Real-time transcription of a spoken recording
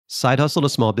Side Hustle to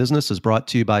Small Business is brought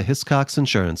to you by Hiscox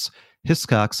Insurance.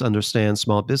 Hiscox understands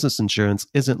small business insurance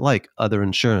isn't like other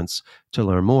insurance. To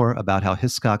learn more about how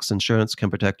Hiscox Insurance can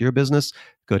protect your business,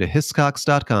 go to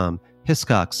hiscox.com.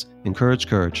 Hiscox, encourage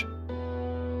courage.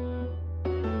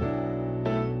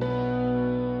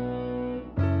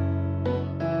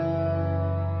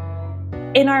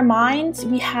 In our minds,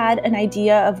 we had an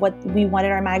idea of what we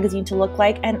wanted our magazine to look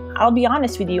like. And I'll be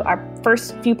honest with you, our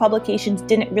first few publications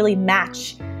didn't really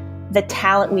match the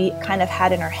talent we kind of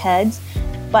had in our heads.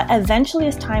 But eventually,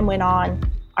 as time went on,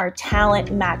 our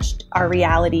talent matched our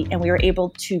reality, and we were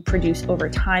able to produce over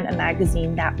time a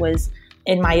magazine that was,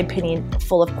 in my opinion,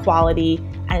 full of quality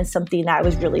and something that I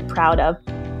was really proud of.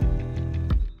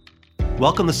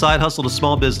 Welcome to Side Hustle to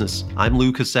Small Business. I'm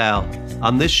Lou Casal.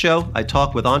 On this show, I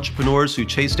talk with entrepreneurs who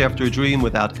chased after a dream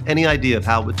without any idea of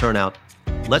how it would turn out.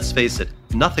 Let's face it,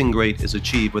 nothing great is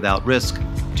achieved without risk.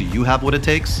 Do you have what it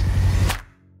takes?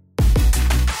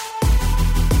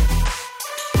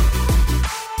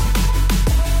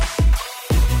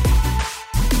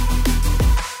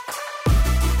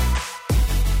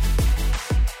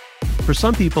 For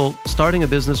some people, starting a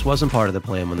business wasn't part of the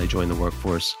plan when they joined the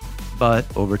workforce. But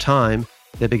over time,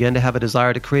 they began to have a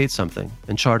desire to create something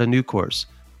and chart a new course.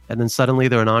 And then suddenly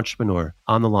they're an entrepreneur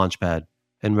on the launchpad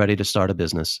and ready to start a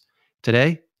business.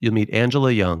 Today, you'll meet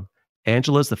Angela Young.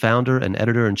 Angela is the founder and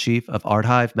editor-in-chief of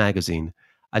ArtHive magazine.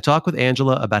 I talk with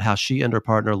Angela about how she and her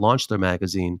partner launched their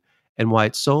magazine and why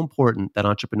it's so important that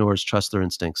entrepreneurs trust their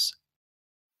instincts.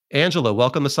 Angela,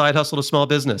 welcome to Side Hustle to Small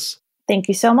Business. Thank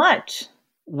you so much.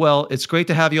 Well, it's great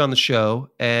to have you on the show,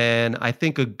 and I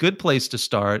think a good place to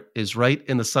start is right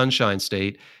in the Sunshine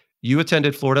State. You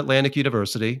attended Florida Atlantic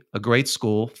University, a great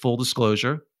school, full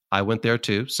disclosure. I went there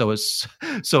too, so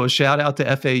a shout out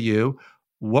to FAU.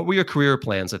 What were your career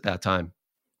plans at that time?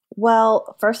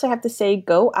 Well, first I have to say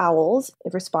go Owls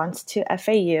in response to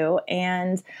FAU,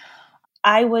 and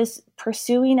I was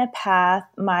pursuing a path.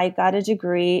 I got a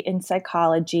degree in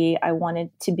psychology. I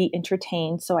wanted to be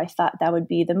entertained, so I thought that would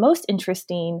be the most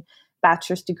interesting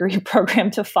bachelor's degree program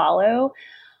to follow.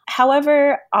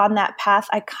 However, on that path,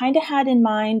 I kind of had in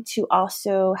mind to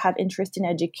also have interest in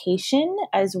education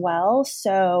as well.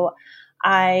 So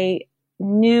I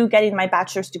knew getting my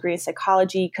bachelor's degree in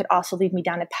psychology could also lead me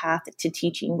down a path to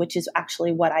teaching, which is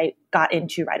actually what I got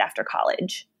into right after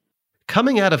college.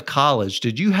 Coming out of college,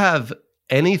 did you have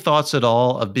any thoughts at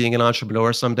all of being an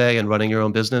entrepreneur someday and running your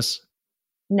own business?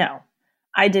 No,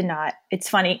 I did not. It's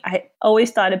funny. I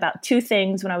always thought about two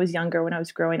things when I was younger, when I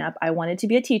was growing up. I wanted to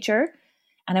be a teacher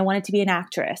and I wanted to be an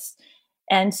actress.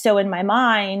 And so in my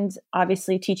mind,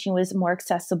 obviously teaching was more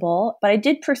accessible, but I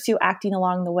did pursue acting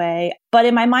along the way. But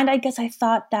in my mind, I guess I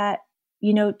thought that,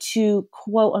 to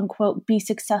quote unquote, be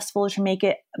successful or to make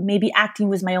it, maybe acting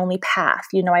was my only path.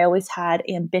 I always had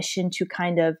ambition to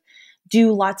kind of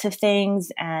do lots of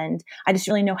things, and I just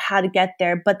really know how to get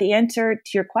there. But the answer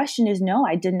to your question is no,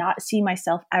 I did not see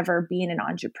myself ever being an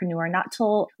entrepreneur, not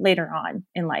till later on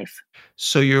in life.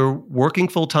 So you're working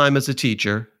full-time as a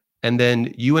teacher, and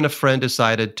then you and a friend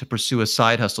decided to pursue a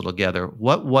side hustle together.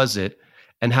 What was it,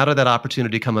 and how did that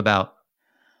opportunity come about?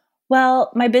 Well,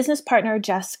 my business partner,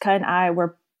 Jessica, and I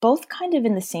were both kind of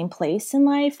in the same place in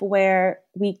life where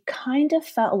we kind of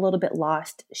felt a little bit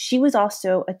lost. She was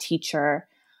also a teacher.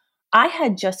 I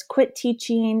had just quit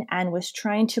teaching and was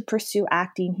trying to pursue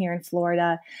acting here in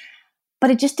Florida, but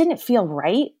it just didn't feel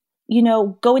right.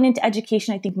 Going into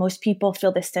education, I think most people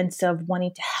feel this sense of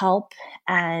wanting to help.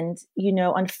 And,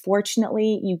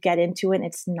 unfortunately, you get into it and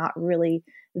it's not really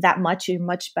that much. You're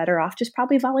much better off just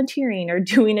probably volunteering or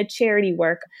doing a charity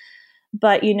work.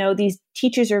 But, these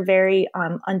teachers are very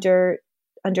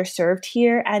underserved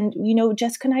here. And,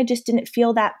 Jessica and I just didn't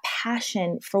feel that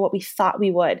passion for what we thought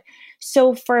we would.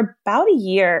 So for about a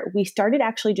year, we started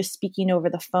actually just speaking over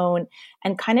the phone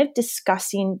and kind of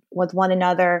discussing with one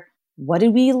another, what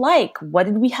did we like? What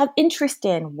did we have interest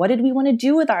in? What did we want to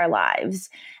do with our lives?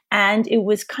 And it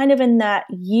was kind of in that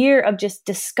year of just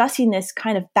discussing this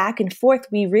kind of back and forth,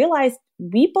 we realized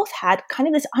we both had kind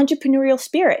of this entrepreneurial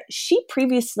spirit. She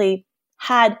previously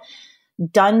had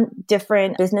done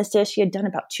different businesses. She had done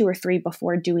about 2 or 3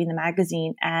 before doing the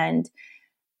magazine. And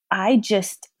I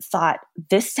just thought,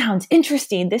 this sounds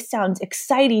interesting. This sounds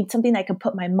exciting, something I can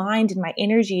put my mind and my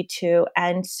energy to.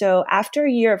 And so after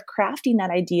a year of crafting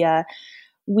that idea,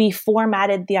 we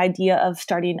formatted the idea of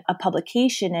starting a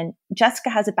publication. And Jessica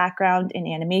has a background in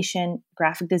animation,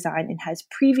 graphic design, and has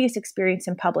previous experience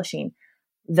in publishing.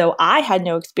 Though I had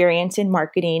no experience in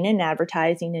marketing and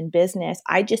advertising and business,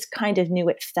 I just kind of knew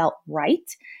it felt right.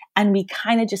 And we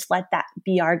kind of just let that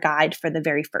be our guide for the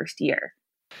very first year.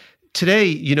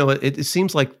 Today, it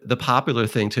seems like the popular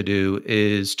thing to do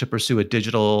is to pursue a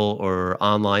digital or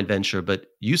online venture, but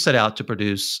you set out to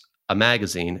produce a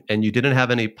magazine and you didn't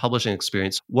have any publishing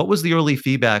experience. What was the early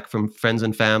feedback from friends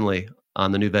and family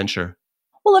on the new venture?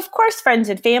 Well, of course, friends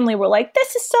and family were like,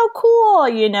 this is so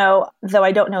cool, though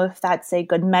I don't know if that's a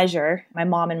good measure. My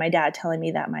mom and my dad telling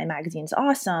me that my magazine's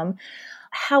awesome.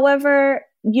 However,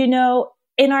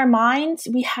 in our minds,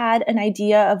 we had an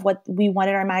idea of what we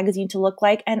wanted our magazine to look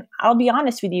like. And I'll be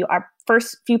honest with you, our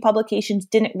first few publications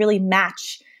didn't really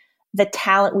match the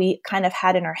talent we kind of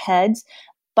had in our heads.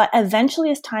 But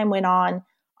eventually, as time went on,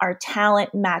 our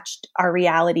talent matched our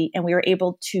reality, and we were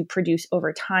able to produce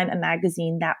over time a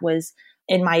magazine that was,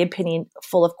 in my opinion,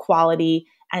 full of quality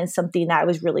and something that I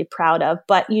was really proud of.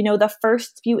 But, the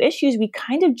first few issues, we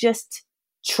kind of just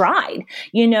tried.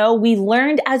 We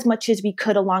learned as much as we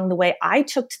could along the way. I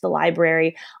took to the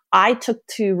library. I took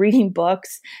to reading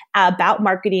books about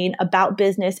marketing, about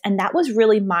business. And that was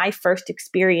really my first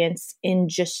experience in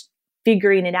just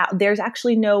figuring it out. There's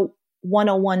actually no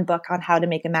 101 book on how to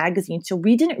make a magazine. So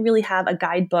we didn't really have a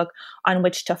guidebook on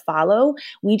which to follow.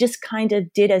 We just kind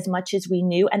of did as much as we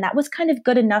knew. And that was kind of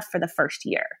good enough for the first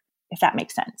year, if that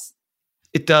makes sense.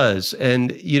 It does.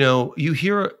 And, you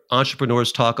hear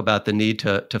entrepreneurs talk about the need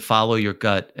to follow your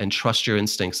gut and trust your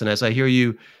instincts. And as I hear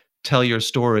you tell your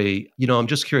story, I'm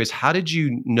just curious, how did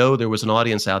you know there was an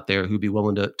audience out there who'd be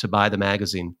willing to buy the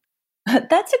magazine?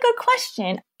 That's a good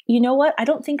question. You know what? I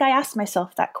don't think I asked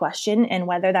myself that question, and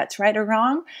whether that's right or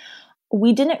wrong.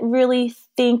 We didn't really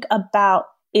think about,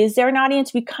 is there an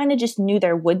audience? We kind of just knew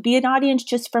there would be an audience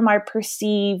just from our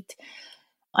perceived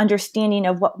understanding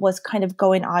of what was kind of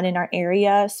going on in our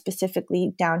area,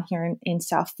 specifically down here in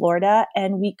South Florida.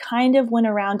 And we kind of went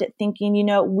around it thinking,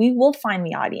 we will find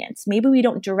the audience. Maybe we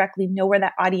don't directly know where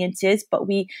that audience is, but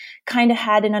we kind of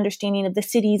had an understanding of the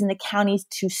cities and the counties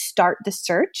to start the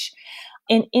search.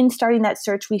 And in starting that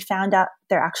search, we found out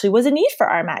there actually was a need for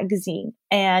our magazine.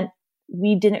 And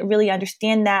we didn't really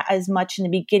understand that as much in the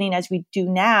beginning as we do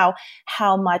now,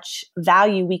 how much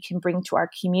value we can bring to our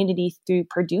community through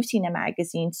producing a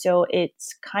magazine. So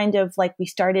it's kind of like we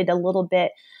started a little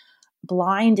bit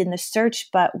blind in the search,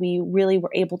 but we really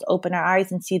were able to open our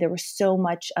eyes and see there was so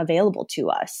much available to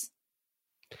us.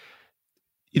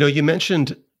 You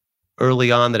mentioned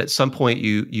early on that at some point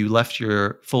you left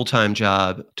your full-time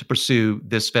job to pursue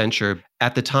this venture.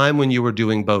 At the time when you were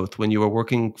doing both, when you were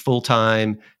working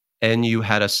full-time and you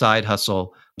had a side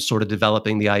hustle, sort of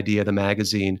developing the idea of the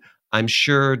magazine, I'm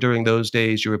sure during those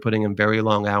days you were putting in very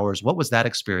long hours. What was that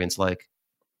experience like?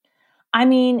 I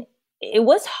mean, it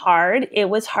was hard.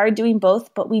 It was hard doing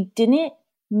both, but we didn't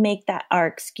make that our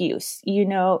excuse.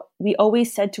 We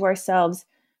always said to ourselves,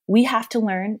 we have to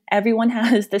learn. Everyone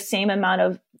has the same amount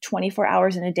of 24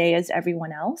 hours in a day as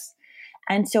everyone else.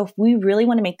 And so if we really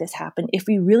want to make this happen, if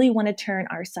we really want to turn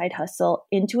our side hustle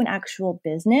into an actual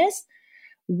business,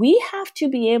 we have to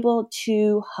be able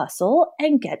to hustle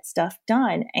and get stuff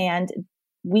done. And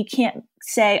we can't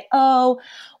say, oh,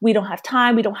 we don't have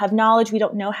time, we don't have knowledge, we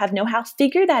don't have know-how.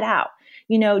 Figure that out.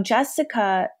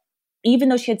 Jessica, even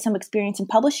though she had some experience in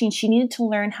publishing, she needed to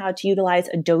learn how to utilize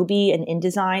Adobe and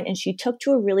InDesign. And she took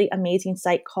to a really amazing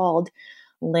site called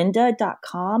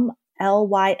lynda.com,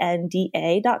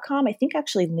 lynda.com. I think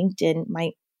actually LinkedIn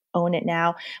might own it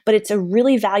now, but it's a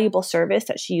really valuable service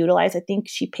that she utilized. I think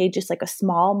she paid just like a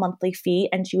small monthly fee,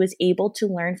 and she was able to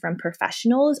learn from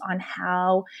professionals on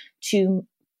how to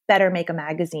better make a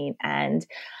magazine. And,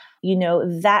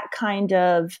 that kind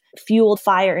of fueled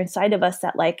fire inside of us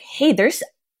that like, hey, there's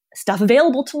stuff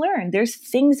available to learn. There's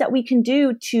things that we can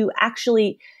do to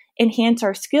actually enhance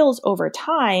our skills over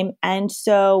time. And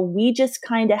so we just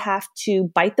kind of have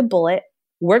to bite the bullet,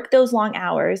 work those long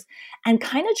hours, and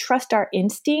kind of trust our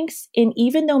instincts. And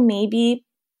even though maybe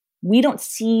we don't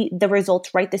see the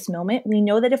results right this moment, we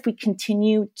know that if we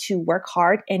continue to work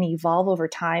hard and evolve over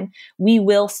time, we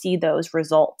will see those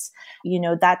results.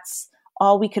 That's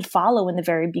all we could follow in the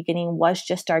very beginning was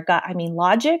just our gut. I mean,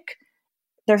 logic,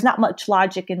 there's not much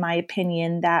logic, in my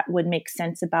opinion, that would make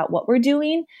sense about what we're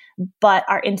doing, but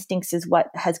our instincts is what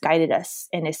has guided us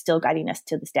and is still guiding us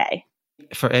to this day.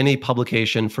 For any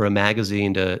publication, for a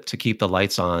magazine to keep the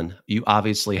lights on, you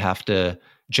obviously have to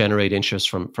generate interest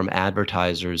from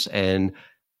advertisers. And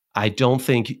I don't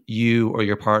think you or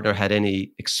your partner had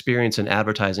any experience in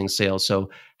advertising sales. So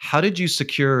how did you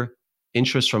secure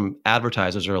interest from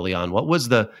advertisers early on? What was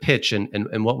the pitch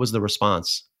and what was the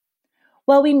response?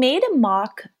 Well, we made a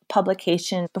mock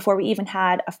publication before we even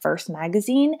had a first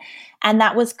magazine. And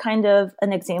that was kind of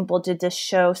an example to just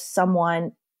show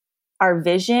someone our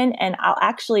vision. And I'll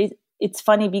actually it's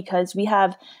funny because we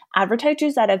have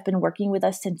advertisers that have been working with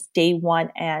us since day one,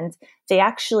 and they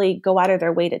actually go out of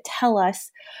their way to tell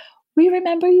us, we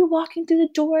remember you walking through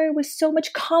the door with so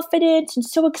much confidence and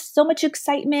so much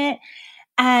excitement.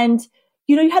 And,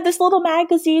 you had this little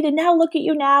magazine and now look at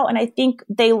you now. And I think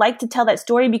they like to tell that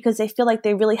story because they feel like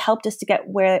they really helped us to get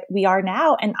where we are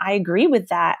now. And I agree with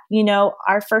that.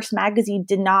 Our first magazine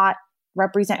did not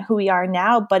represent who we are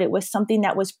now, but it was something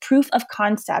that was proof of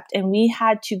concept. And we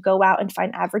had to go out and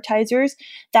find advertisers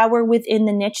that were within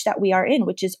the niche that we are in,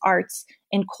 which is arts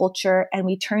and culture. And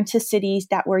we turned to cities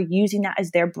that were using that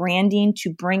as their branding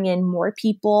to bring in more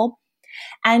people.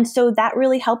 And so that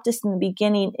really helped us in the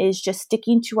beginning, is just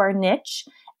sticking to our niche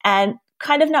and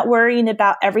kind of not worrying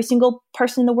about every single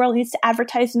person in the world needs to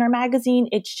advertise in our magazine.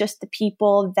 It's just the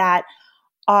people that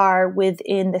are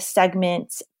within the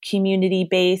segment,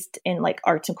 community-based in like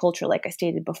arts and culture, like I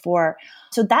stated before.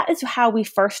 So that is how we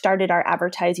first started our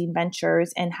advertising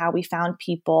ventures and how we found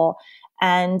people.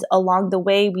 And along the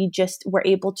way, we just were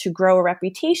able to grow a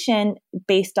reputation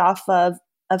based off of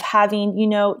having,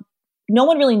 no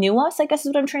one really knew us, I guess is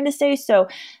what I'm trying to say. So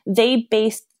they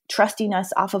based trusting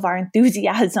us off of our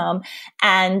enthusiasm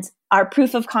and our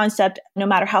proof of concept, no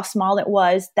matter how small it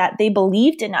was, that they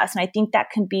believed in us. And I think that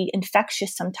can be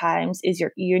infectious sometimes, is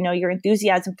your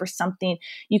enthusiasm for something.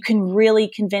 You can really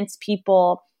convince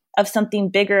people of something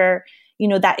bigger,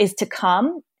 that is to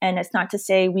come. And it's not to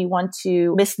say we want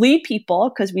to mislead people,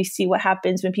 because we see what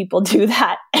happens when people do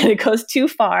that and it goes too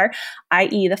far,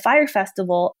 i.e. the Fyre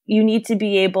Festival. You need to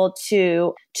be able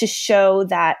to show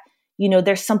that,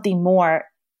 there's something more.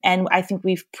 And I think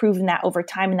we've proven that over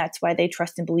time, and that's why they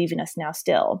trust and believe in us now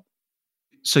still.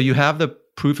 So you have the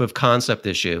proof of concept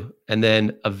issue, and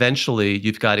then eventually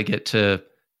you've got to get to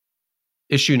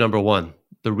issue number one,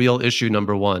 the real issue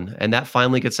number one. And that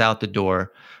finally gets out the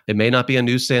door. It may not be on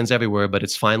newsstands everywhere, but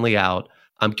it's finally out.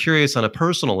 I'm curious, on a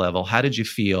personal level, how did you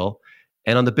feel?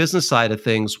 And on the business side of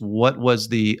things, what was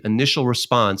the initial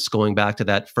response going back to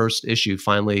that first issue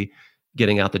finally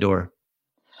getting out the door?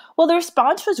 Well, the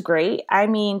response was great. I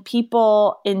mean,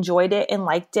 people enjoyed it and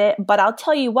liked it, but I'll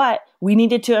tell you what, we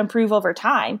needed to improve over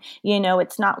time.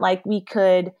 It's not like we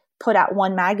could put out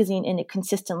one magazine and it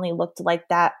consistently looked like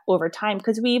that over time,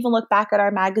 because we even look back at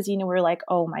our magazine and we're like,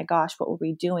 oh my gosh, what were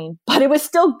we doing? But it was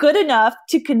still good enough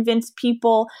to convince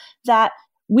people that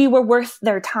we were worth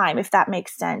their time, if that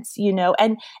makes sense,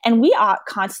 and we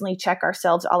constantly check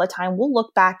ourselves all the time. We'll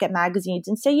look back at magazines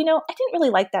and say, I didn't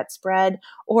really like that spread,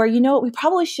 or, we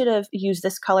probably should have used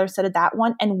this color instead of that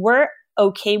one. And we're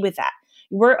okay with that.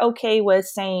 We're okay with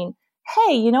saying,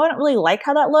 hey, I don't really like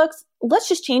how that looks. Let's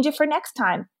just change it for next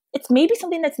time. It's maybe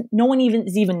something that's no one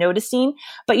is even noticing,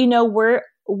 but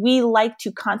we like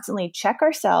to constantly check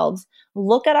ourselves,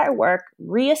 look at our work,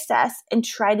 reassess, and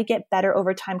try to get better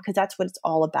over time, because that's what it's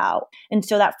all about. And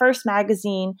so that first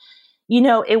magazine,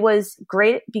 it was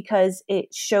great because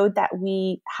it showed that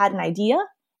we had an idea,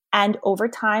 and over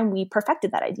time we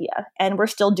perfected that idea, and we're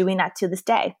still doing that to this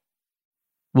day.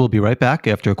 We'll be right back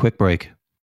after a quick break.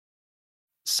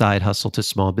 Side Hustle to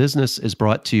Small Business is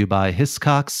brought to you by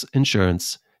Hiscox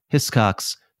Insurance.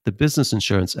 Hiscox, the business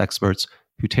insurance experts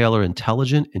who tailor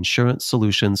intelligent insurance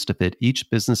solutions to fit each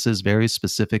business's very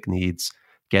specific needs.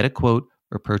 Get a quote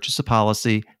or purchase a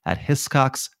policy at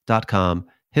hiscox.com.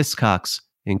 Hiscox,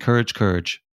 encourage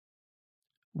courage.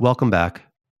 Welcome back.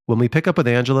 When we pick up with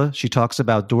Angela, she talks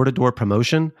about door-to-door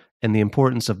promotion and the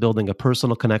importance of building a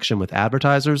personal connection with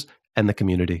advertisers and the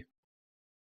community.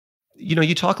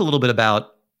 You talk a little bit about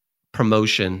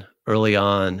promotion early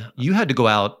on. You had to go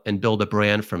out and build a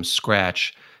brand from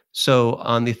scratch. So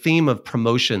on the theme of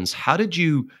promotions, how did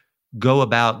you go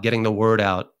about getting the word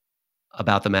out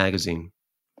about the magazine?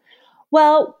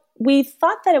 Well, we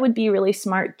thought that it would be really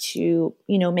smart to,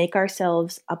 make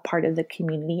ourselves a part of the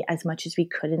community as much as we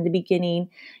could in the beginning,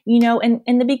 and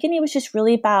in the beginning, it was just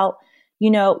really about,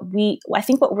 I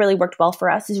think what really worked well for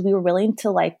us is we were willing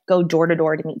to go door to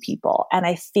door to meet people. And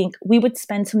I think we would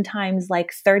spend sometimes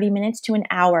 30 minutes to an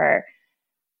hour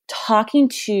talking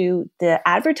to the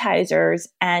advertisers.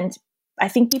 And I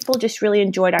think people just really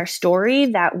enjoyed our story,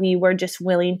 that we were just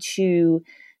willing to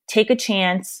take a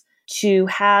chance to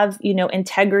have,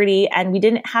 integrity, and we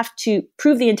didn't have to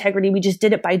prove the integrity. We just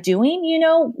did it by doing,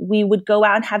 we would go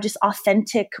out and have just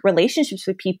authentic relationships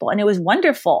with people. And it was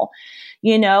wonderful,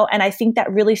 and I think that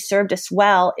really served us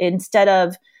well. Instead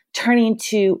of turning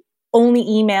to only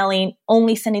emailing,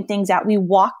 only sending things out, we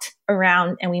walked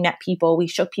around and we met people, we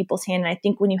shook people's hand. And I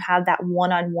think when you have that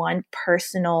one-on-one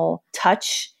personal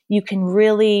touch, you can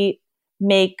really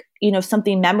make,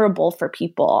 something memorable for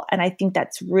people. And I think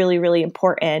that's really, really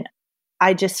important.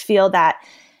 I just feel that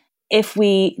if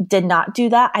we did not do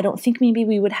that, I don't think maybe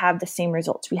we would have the same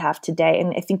results we have today.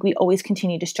 And I think we always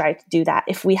continue to strive to do that.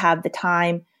 If we have the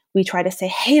time, we try to say,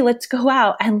 hey, let's go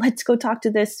out and let's go talk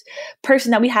to this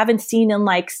person that we haven't seen in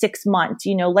like 6 months.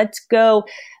 Let's go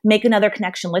make another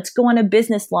connection. Let's go on a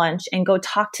business lunch and go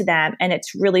talk to them. And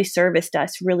it's really serviced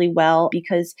us really well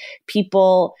because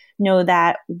people know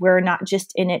that we're not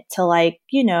just in it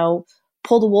to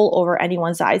pull the wool over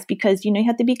anyone's eyes, because, you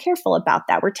have to be careful about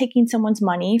that. We're taking someone's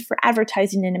money for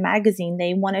advertising in a magazine.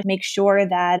 They want to make sure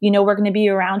that, we're going to be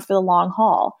around for the long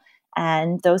haul.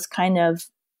 And those kind of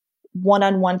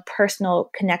one-on-one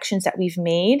personal connections that we've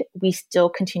made, we still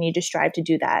continue to strive to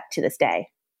do that to this day.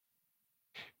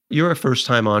 You're a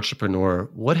first-time entrepreneur.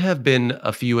 What have been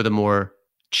a few of the more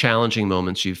challenging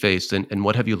moments you faced, and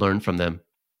what have you learned from them?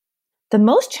 The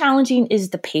most challenging is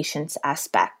the patience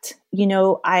aspect.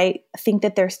 I think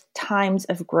that there's times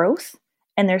of growth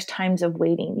and there's times of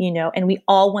waiting, and we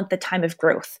all want the time of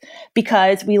growth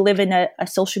because we live in a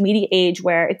social media age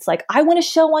where it's like, I want to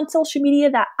show on social media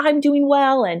that I'm doing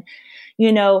well. And,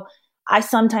 I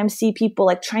sometimes see people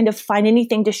like trying to find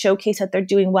anything to showcase that they're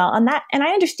doing well on that. And I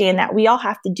understand that we all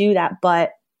have to do that.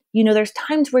 But, there's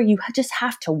times where you just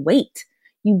have to wait.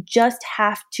 You just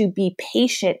have to be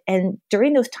patient. And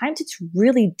during those times, it's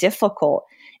really difficult.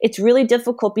 It's really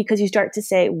difficult because you start to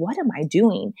say, what am I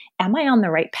doing? Am I on the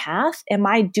right path? Am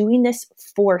I doing this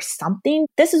for something?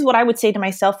 This is what I would say to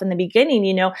myself in the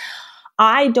beginning.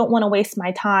 I don't want to waste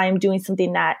my time doing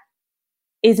something that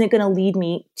isn't going to lead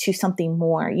me to something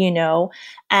more,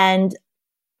 and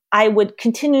I would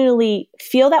continually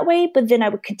feel that way, but then I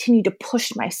would continue to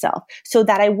push myself so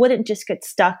that I wouldn't just get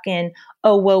stuck in,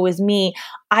 oh, woe is me.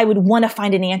 I would want to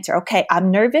find an answer. Okay,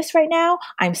 I'm nervous right now.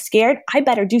 I'm scared. I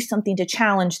better do something to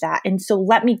challenge that. And so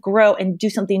let me grow and do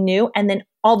something new. And then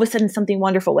all of a sudden something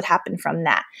wonderful would happen from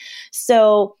that.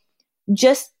 So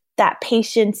just that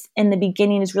patience in the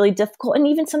beginning is really difficult. And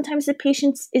even sometimes the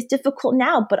patience is difficult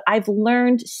now, but I've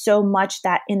learned so much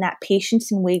that in that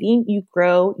patience and waiting, you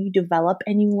grow, you develop,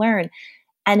 and you learn.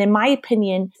 And in my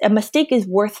opinion, a mistake is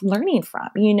worth learning from.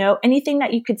 Anything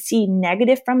that you could see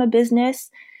negative from a business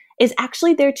is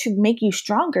actually there to make you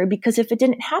stronger, because if it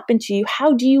didn't happen to you,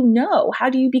 how do you know? How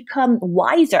do you become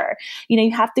wiser?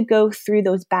 You have to go through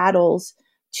those battles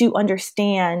to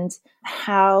understand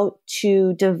how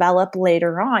to develop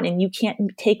later on. And you can't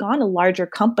take on a larger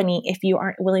company if you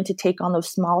aren't willing to take on those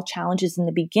small challenges in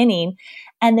the beginning.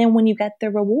 And then when you get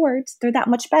the rewards, they're that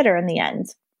much better in the end.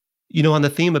 On the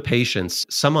theme of patience,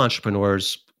 some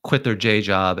entrepreneurs quit their day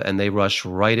job and they rush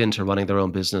right into running their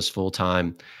own business full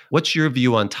time. What's your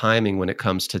view on timing when it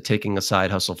comes to taking a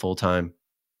side hustle full time?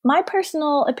 My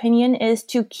personal opinion is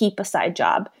to keep a side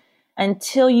job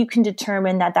until you can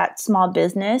determine that that small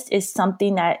business is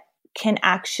something that can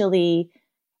actually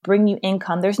bring you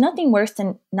income. There's nothing worse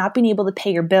than not being able to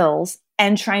pay your bills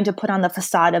and trying to put on the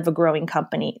facade of a growing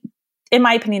company. In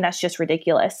my opinion, that's just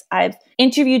ridiculous. I've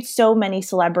interviewed so many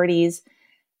celebrities,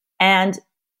 and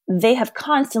they have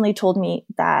constantly told me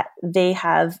that they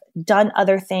have done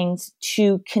other things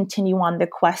to continue on the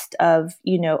quest of,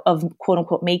 of quote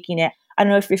unquote making it. I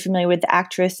don't know if you're familiar with the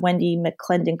actress Wendy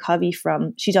McClendon-Covey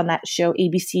she's on that show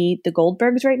ABC, The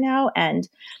Goldbergs right now. And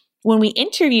when we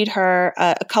interviewed her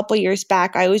a couple years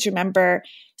back, I always remember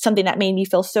something that made me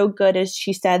feel so good is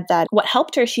she said that what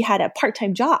helped her, she had a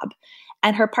part-time job.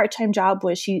 And her part-time job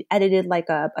was she edited like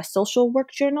a social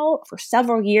work journal for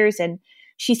several years. And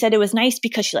she said it was nice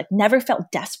because she never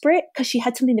felt desperate because she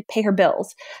had something to pay her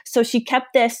bills. So she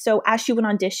kept this. So as she went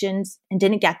on auditions and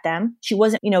didn't get them, she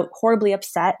wasn't, horribly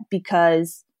upset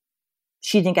because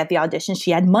she didn't get the audition.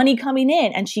 She had money coming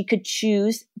in and she could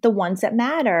choose the ones that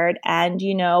mattered. And,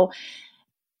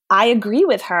 I agree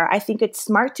with her. I think it's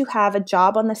smart to have a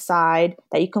job on the side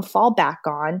that you can fall back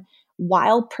on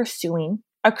while pursuing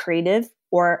a creative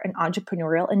or an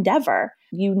entrepreneurial endeavor.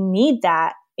 You need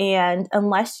that. And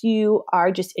unless you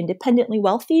are just independently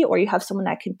wealthy or you have someone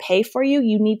that can pay for you,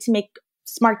 you need to make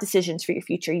smart decisions for your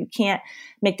future. You can't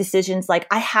make decisions like,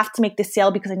 I have to make this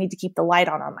sale because I need to keep the light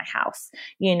on my house.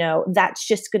 That's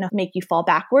just going to make you fall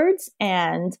backwards.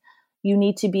 And you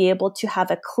need to be able to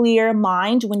have a clear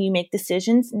mind when you make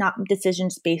decisions, not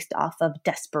decisions based off of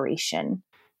desperation.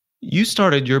 You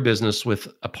started your business with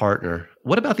a partner.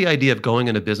 What about the idea of going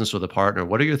into business with a partner?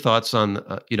 What are your thoughts on,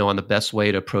 on the best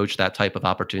way to approach that type of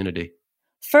opportunity?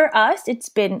 For us, it's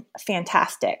been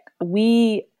fantastic.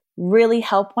 We really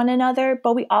help one another,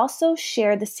 but we also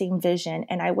share the same vision.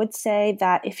 And I would say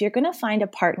that if you're going to find a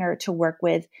partner to work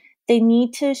with, they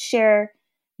need to share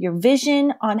your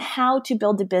vision on how to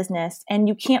build a business. And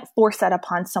you can't force that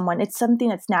upon someone. It's something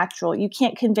that's natural. You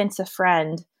can't convince a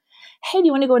friend, hey, do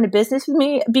you want to go into business with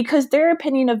me? Because their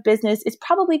opinion of business is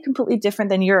probably completely different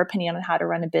than your opinion on how to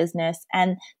run a business.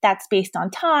 And that's based on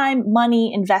time,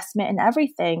 money, investment, and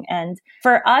everything. And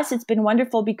for us, it's been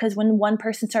wonderful because when one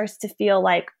person starts to feel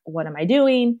like, what am I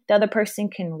doing? The other person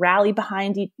can rally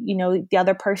behind, the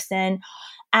other person.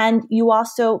 And you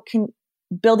also can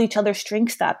build each other's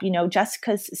strengths up.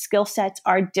 Jessica's skill sets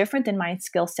are different than my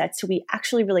skill sets. So we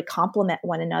actually really complement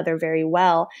one another very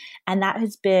well. And that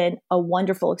has been a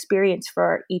wonderful experience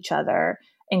for each other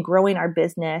in growing our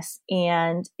business.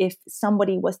 And if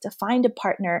somebody was to find a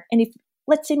partner, and if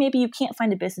let's say maybe you can't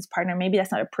find a business partner, maybe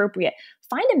that's not appropriate,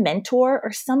 find a mentor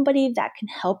or somebody that can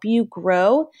help you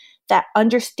grow, that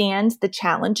understands the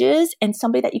challenges, and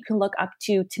somebody that you can look up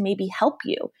to maybe help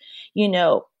you.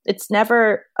 It's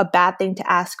never a bad thing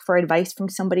to ask for advice from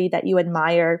somebody that you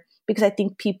admire, because I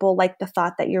think people like the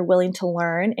thought that you're willing to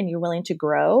learn and you're willing to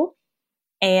grow.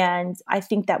 And I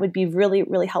think that would be really,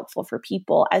 really helpful for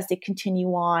people as they continue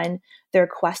on their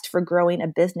quest for growing a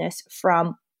business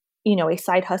from, a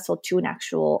side hustle to an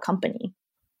actual company.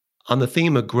 On the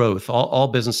theme of growth, all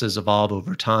businesses evolve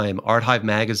over time. ArtHive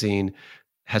Magazine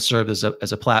has served as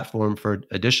a platform for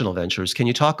additional ventures. Can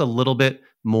you talk a little bit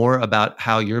more about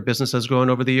how your business has grown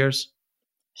over the years?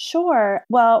 Sure.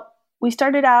 Well, we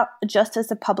started out just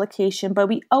as a publication, but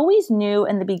we always knew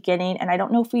in the beginning, and I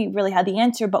don't know if we really had the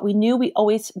answer, but we knew we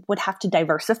always would have to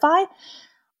diversify.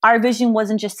 Our vision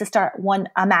wasn't just to start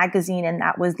a magazine and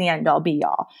that was the end all be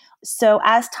all. So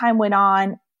as time went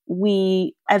on,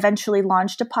 we eventually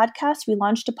launched a podcast. We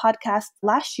launched a podcast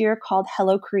last year called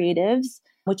Hello Creatives,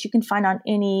 which you can find on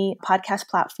any podcast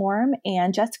platform.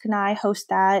 And Jessica and I host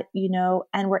that,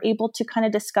 and we're able to kind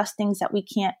of discuss things that we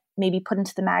can't maybe put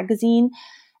into the magazine.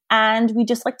 And we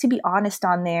just like to be honest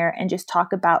on there and just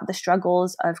talk about the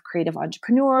struggles of creative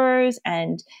entrepreneurs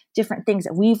and different things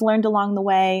that we've learned along the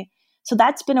way. So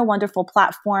that's been a wonderful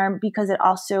platform because it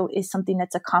also is something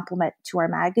that's a complement to our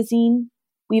magazine.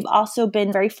 We've also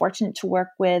been very fortunate to work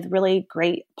with really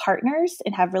great partners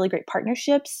and have really great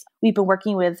partnerships. We've been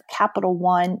working with Capital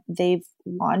One. They've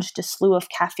launched a slew of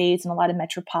cafes in a lot of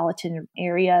metropolitan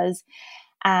areas.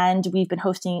 And we've been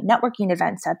hosting networking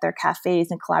events at their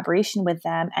cafes in collaboration with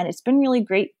them. And it's been really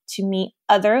great to meet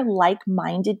other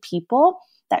like-minded people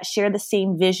that share the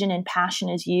same vision and passion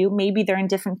as you. Maybe they're in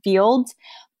different fields,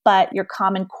 but your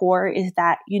common core is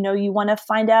that, you want to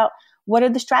find out what are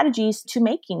the strategies to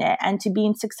making it and to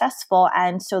being successful.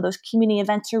 And so those community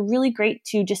events are really great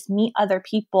to just meet other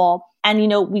people. And,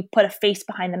 we put a face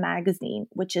behind the magazine,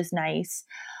 which is nice.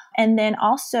 And then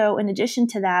also, in addition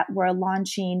to that, we're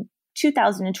launching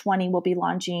 2020, we'll be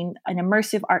launching an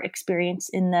immersive art experience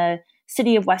in the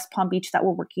city of West Palm Beach that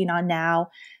we're working on now.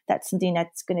 That's something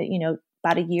that's going to,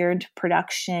 about a year into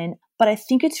production. But I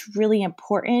think it's really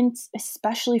important,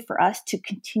 especially for us, to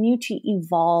continue to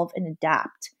evolve and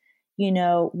adapt.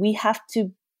 We have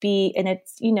to be, and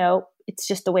it's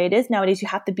just the way it is nowadays. You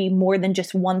have to be more than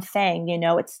just one thing,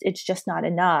 it's just not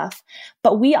enough.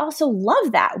 But we also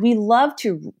love that. We love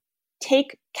to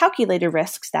take calculated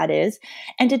risks, that is,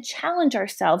 and to challenge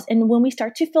ourselves. And when we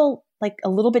start to feel like a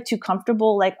little bit too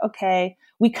comfortable, like, okay,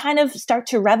 we kind of start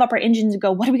to rev up our engines and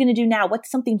go, what are we going to do now? What's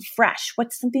something fresh?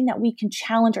 What's something that we can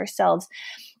challenge ourselves?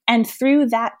 And through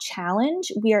that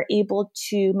challenge, we are able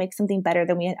to make something better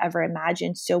than we had ever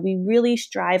imagined. So we really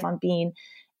strive on being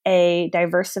a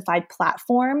diversified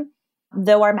platform.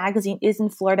 Though our magazine is in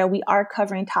Florida, we are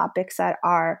covering topics that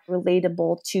are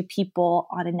relatable to people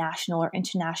on a national or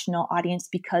international audience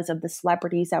because of the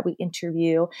celebrities that we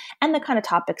interview and the kind of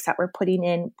topics that we're putting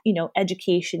in,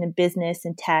 education and business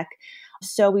and tech.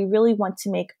 So we really want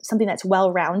to make something that's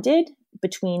well-rounded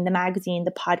between the magazine,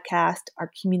 the podcast,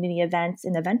 our community events,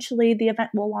 and eventually the event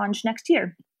will launch next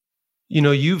year.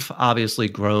 You've obviously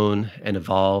grown and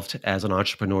evolved as an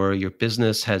entrepreneur. Your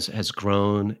business has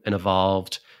grown and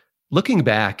evolved. Looking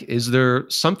back, is there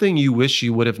something you wish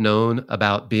you would have known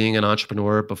about being an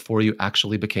entrepreneur before you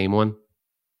actually became one?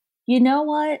 You know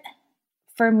what?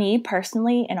 For me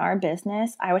personally, in our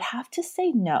business, I would have to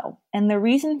say no. And the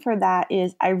reason for that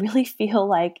is I really feel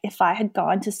like if I had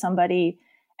gone to somebody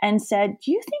and said,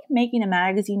 do you think making a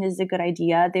magazine is a good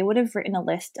idea? They would have written a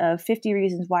list of 50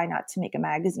 reasons why not to make a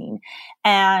magazine.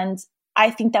 And I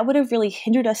think that would have really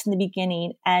hindered us in the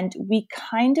beginning. And we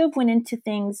kind of went into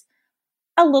things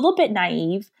a little bit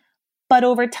naive, but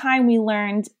over time we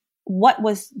learned what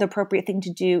was the appropriate thing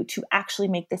to do to actually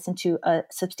make this into a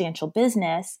substantial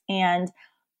business. And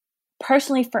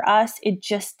personally for us,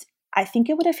 I think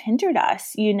it would have hindered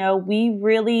us. We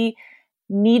really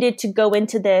needed to go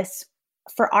into this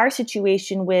for our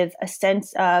situation with a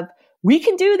sense of we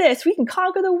can do this, we can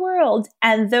conquer the world.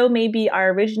 And though maybe our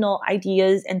original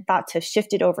ideas and thoughts have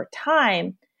shifted over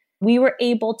time, we were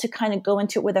able to kind of go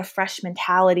into it with a fresh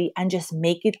mentality and just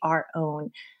make it our own.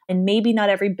 And maybe not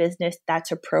every business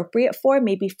that's appropriate for.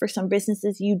 Maybe for some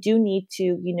businesses, you do need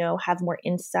to, have more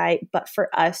insight. But for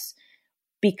us,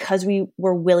 because we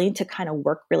were willing to kind of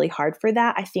work really hard for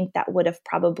that, I think that would have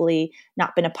probably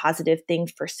not been a positive thing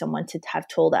for someone to have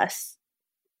told us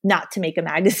not to make a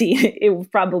magazine.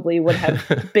 It probably would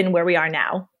have been where we are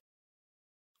now.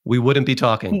 We wouldn't be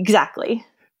talking. Exactly.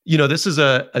 This is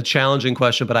a challenging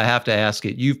question, but I have to ask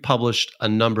it. You've published a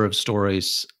number of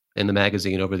stories in the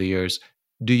magazine over the years.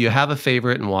 Do you have a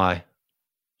favorite and why?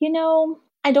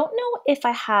 I don't know if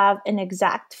I have an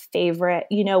exact favorite.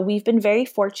 We've been very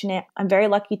fortunate. I'm very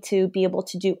lucky to be able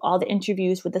to do all the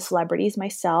interviews with the celebrities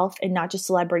myself, and not just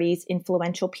celebrities,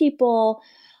 influential people,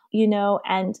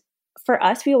 and for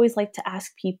us, we always like to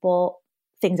ask people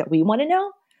things that we want to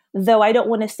know. Though I don't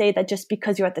want to say that just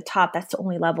because you're at the top, that's the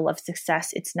only level of success.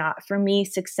 It's not. For me,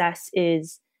 success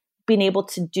is being able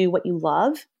to do what you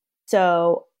love.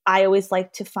 So I always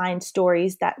like to find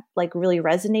stories that really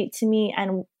resonate to me.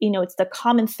 And, it's the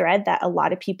common thread that a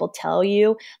lot of people tell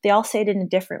you. They all say it in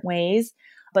different ways.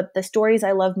 But the stories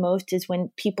I love most is when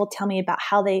people tell me about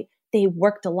how they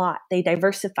worked a lot. They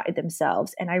diversified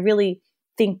themselves. And I really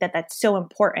think that that's so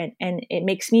important. And it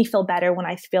makes me feel better when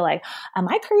I feel like, am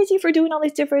I crazy for doing all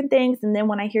these different things? And then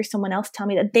when I hear someone else tell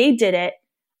me that they did it,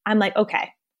 I'm like,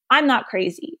 okay, I'm not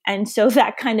crazy. And so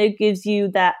that kind of gives you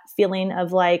that feeling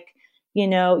of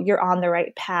you're on the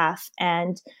right path.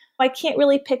 And I can't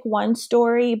really pick one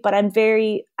story, but I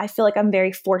feel like I'm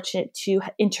very fortunate to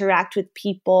interact with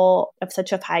people of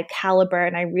such a high caliber.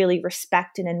 And I really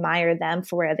respect and admire them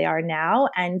for where they are now.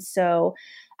 And so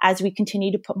as we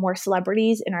continue to put more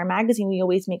celebrities in our magazine, we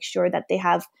always make sure that they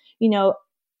have,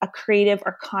 a creative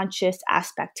or conscious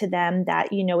aspect to them that,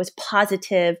 is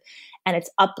positive and it's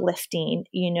uplifting,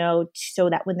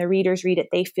 so that when the readers read it,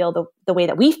 they feel the way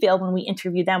that we feel when we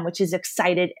interview them, which is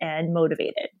excited and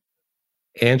motivated.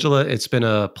 Angela, it's been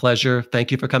a pleasure.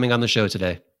 Thank you for coming on the show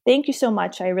today. Thank you so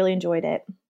much. I really enjoyed it.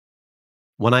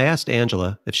 When I asked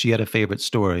Angela if she had a favorite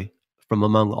story from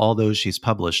among all those she's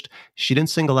published, she didn't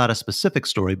single out a specific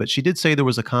story, but she did say there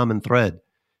was a common thread.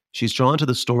 She's drawn to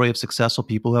the story of successful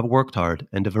people who have worked hard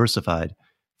and diversified.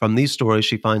 From these stories,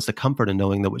 she finds the comfort in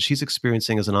knowing that what she's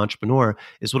experiencing as an entrepreneur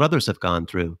is what others have gone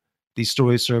through. These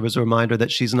stories serve as a reminder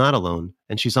that she's not alone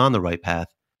and she's on the right path.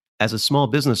 As a small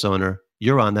business owner,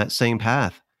 you're on that same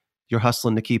path. You're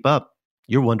hustling to keep up.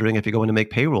 You're wondering if you're going to make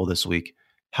payroll this week.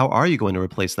 How are you going to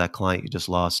replace that client you just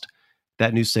lost?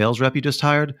 That new sales rep you just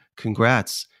hired?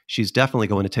 Congrats. She's definitely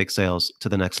going to take sales to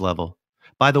the next level.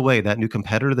 By the way, that new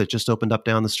competitor that just opened up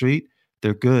down the street,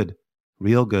 they're good,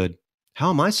 real good. How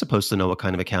am I supposed to know what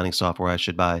kind of accounting software I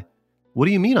should buy? What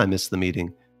do you mean I missed the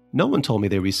meeting? No one told me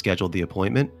they rescheduled the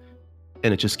appointment.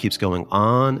 And it just keeps going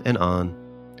on and on.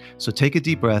 So take a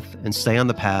deep breath and stay on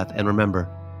the path. And remember,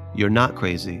 you're not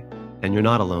crazy and you're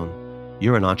not alone.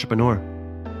 You're an entrepreneur.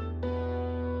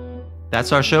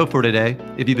 That's our show for today.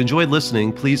 If you've enjoyed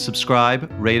listening, please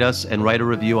subscribe, rate us, and write a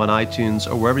review on iTunes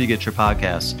or wherever you get your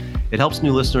podcasts. It helps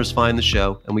new listeners find the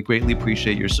show, and we greatly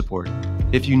appreciate your support.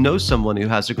 If you know someone who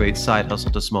has a great side hustle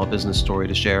to small business story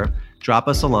to share, drop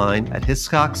us a line at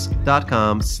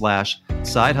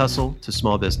hiscox.com/side hustle to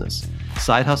small business.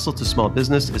 Side Hustle to Small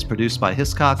Business is produced by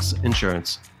Hiscox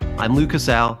Insurance. I'm Lou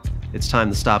Casal. It's time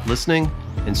to stop listening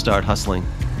and start hustling.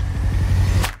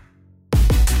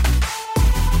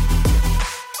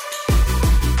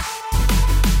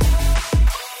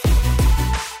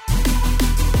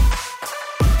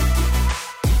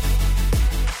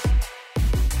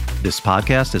 This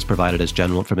podcast is provided as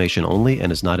general information only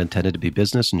and is not intended to be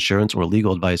business, insurance, or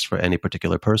legal advice for any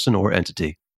particular person or entity.